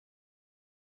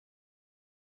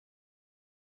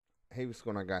Hey, what's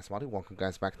going on, guys? Marty, welcome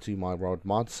guys back to my road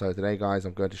mod. So today guys,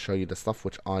 I'm going to show you the stuff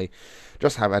which I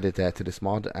just have added to this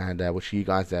mod, and which you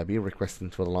guys have been requesting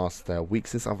for the last week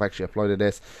since I've actually uploaded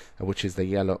this, which is the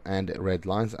yellow and red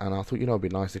lines. And I thought, it'd be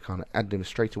nice to kind of add them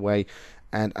straight away.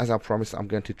 And as I promised, I'm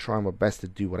going to try my best to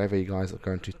do whatever you guys are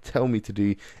going to tell me to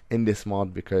do in this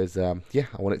mod, because yeah,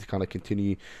 I want it to kind of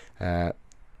continue. I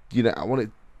want it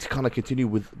to kind of continue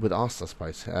with us, I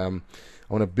suppose.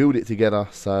 I want to build it together,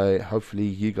 so hopefully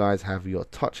you guys have your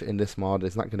touch in this mod.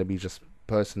 It's not going to be just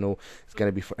personal, it's going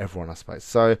to be for everyone, I suppose.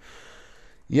 So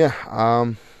yeah,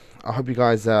 I hope you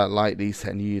guys like these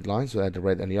new lines, the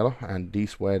red and yellow, and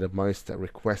these were the most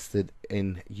requested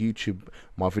in YouTube,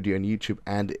 my video in YouTube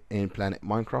and in Planet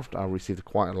Minecraft. I received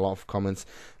quite a lot of comments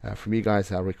from you guys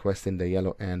requesting the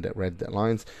yellow and red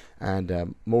lines,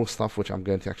 and more stuff which I'm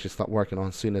going to actually start working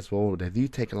on soon as well. They do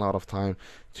take a lot of time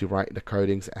to write the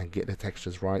codings and get the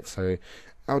textures right, so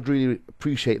I would really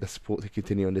appreciate the support to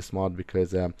continue on this mod,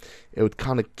 because it would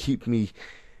kind of keep me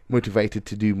motivated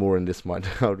to do more in this mod.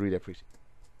 I would really appreciate it.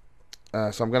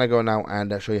 So I'm going to go now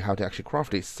and show you how to actually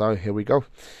craft these. So here we go.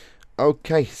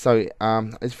 Okay, so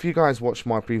if you guys watched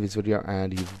my previous video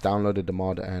and you've downloaded the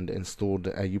mod and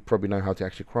installed, you probably know how to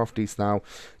actually craft these now.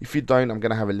 If you don't, I'm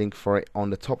going to have a link for it on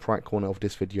the top right corner of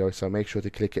this video, so make sure to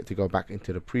click it to go back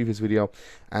into the previous video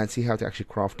and see how to actually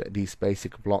craft these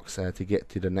basic blocks to get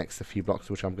to the next few blocks,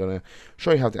 which I'm going to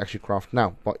show you how to actually craft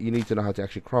now. But you need to know how to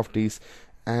actually craft these,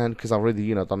 and because I've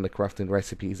already done the crafting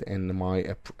recipes in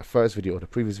my first video or the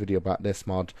previous video about this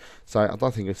mod, so I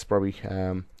don't think it's probably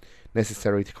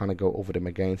necessary to kind of go over them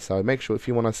again. So make sure, if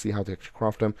you want to see how to actually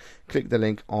craft them, click the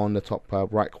link on the top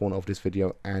right corner of this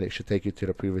video and it should take you to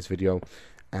the previous video,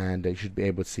 and you should be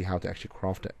able to see how to actually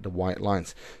craft the white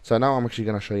lines. So now I'm actually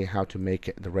going to show you how to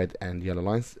make the red and yellow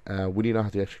lines. We need to know how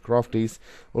to actually craft these.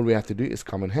 All we have to do is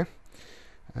come in here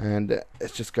and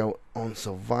let's just go on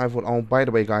survival. Oh, by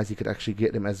the way guys, you could actually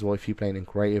get them as well if you're playing in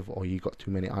creative or you got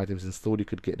too many items installed. You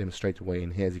could get them straight away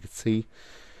in here, as you can see.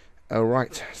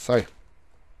 Alright, so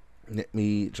let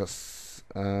me just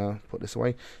put this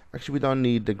away. Actually, we don't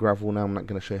need the gravel now. I'm not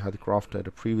going to show you how to craft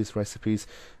the previous recipes,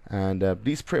 and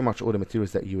these pretty much all the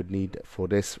materials that you would need for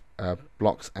this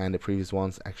blocks and the previous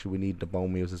ones. Actually, we need the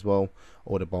bone meals as well,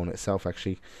 or the bone itself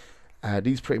actually.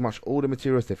 These pretty much all the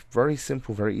materials. They're very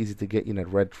simple, very easy to get.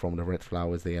 Red from the red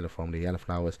flowers, the yellow from the yellow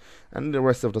flowers, and the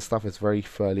rest of the stuff is very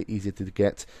fairly easy to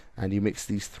get. And you mix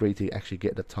these three to actually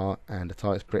get the tar, and the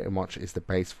tar is pretty much is the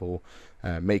base for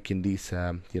making these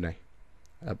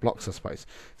blocks, I suppose.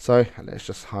 So let's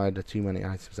just hide the too many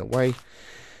items away.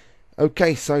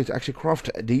 Okay, so to actually craft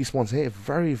these ones here,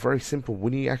 very simple.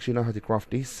 When you actually know how to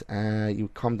craft these, you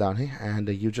come down here and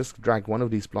you just drag one of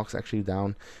these blocks actually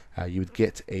down. You would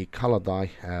get a color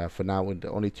dye. For now, the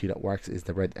only two that works is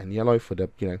the red and yellow for the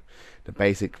the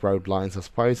basic road lines, I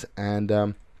suppose. And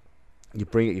you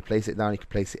bring it, you place it down. You can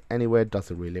place it anywhere,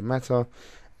 doesn't really matter.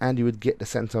 And you would get the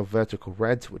center vertical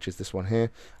red, which is this one here.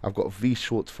 I've got V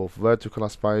short for vertical, I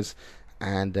suppose.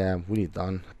 And when you're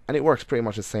done, and it works pretty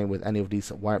much the same with any of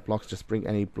these white blocks. Just bring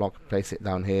any block, place it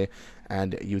down here,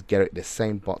 and you get it the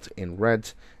same but in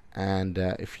red. And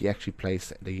if you actually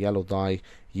place the yellow dye,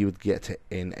 you would get it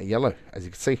in yellow, as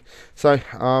you can see. So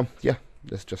yeah,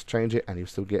 let's just change it, and you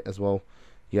still get as well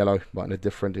yellow, but in a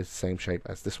different, it's the same shape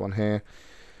as this one here,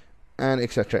 and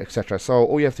etc, etc. So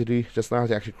all you have to do, just know how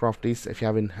to actually craft these. If you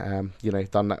haven't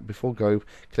done that before, go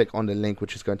click on the link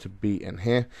which is going to be in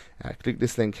here. Click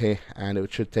this link here and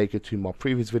it should take you to my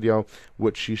previous video,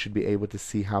 which you should be able to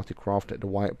see how to craft the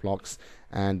white blocks,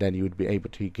 and then you would be able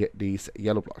to get these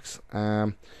yellow blocks.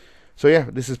 So yeah,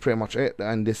 this is pretty much it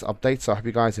and this update. So I hope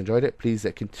you guys enjoyed it. Please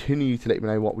continue to let me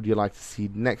know what would you like to see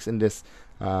next in this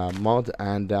mod,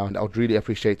 and I would really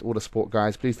appreciate all the support,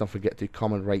 guys. Please don't forget to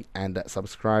comment, rate and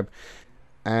subscribe,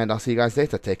 and I'll see you guys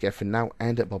later. Take care for now,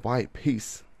 and bye bye,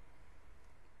 peace.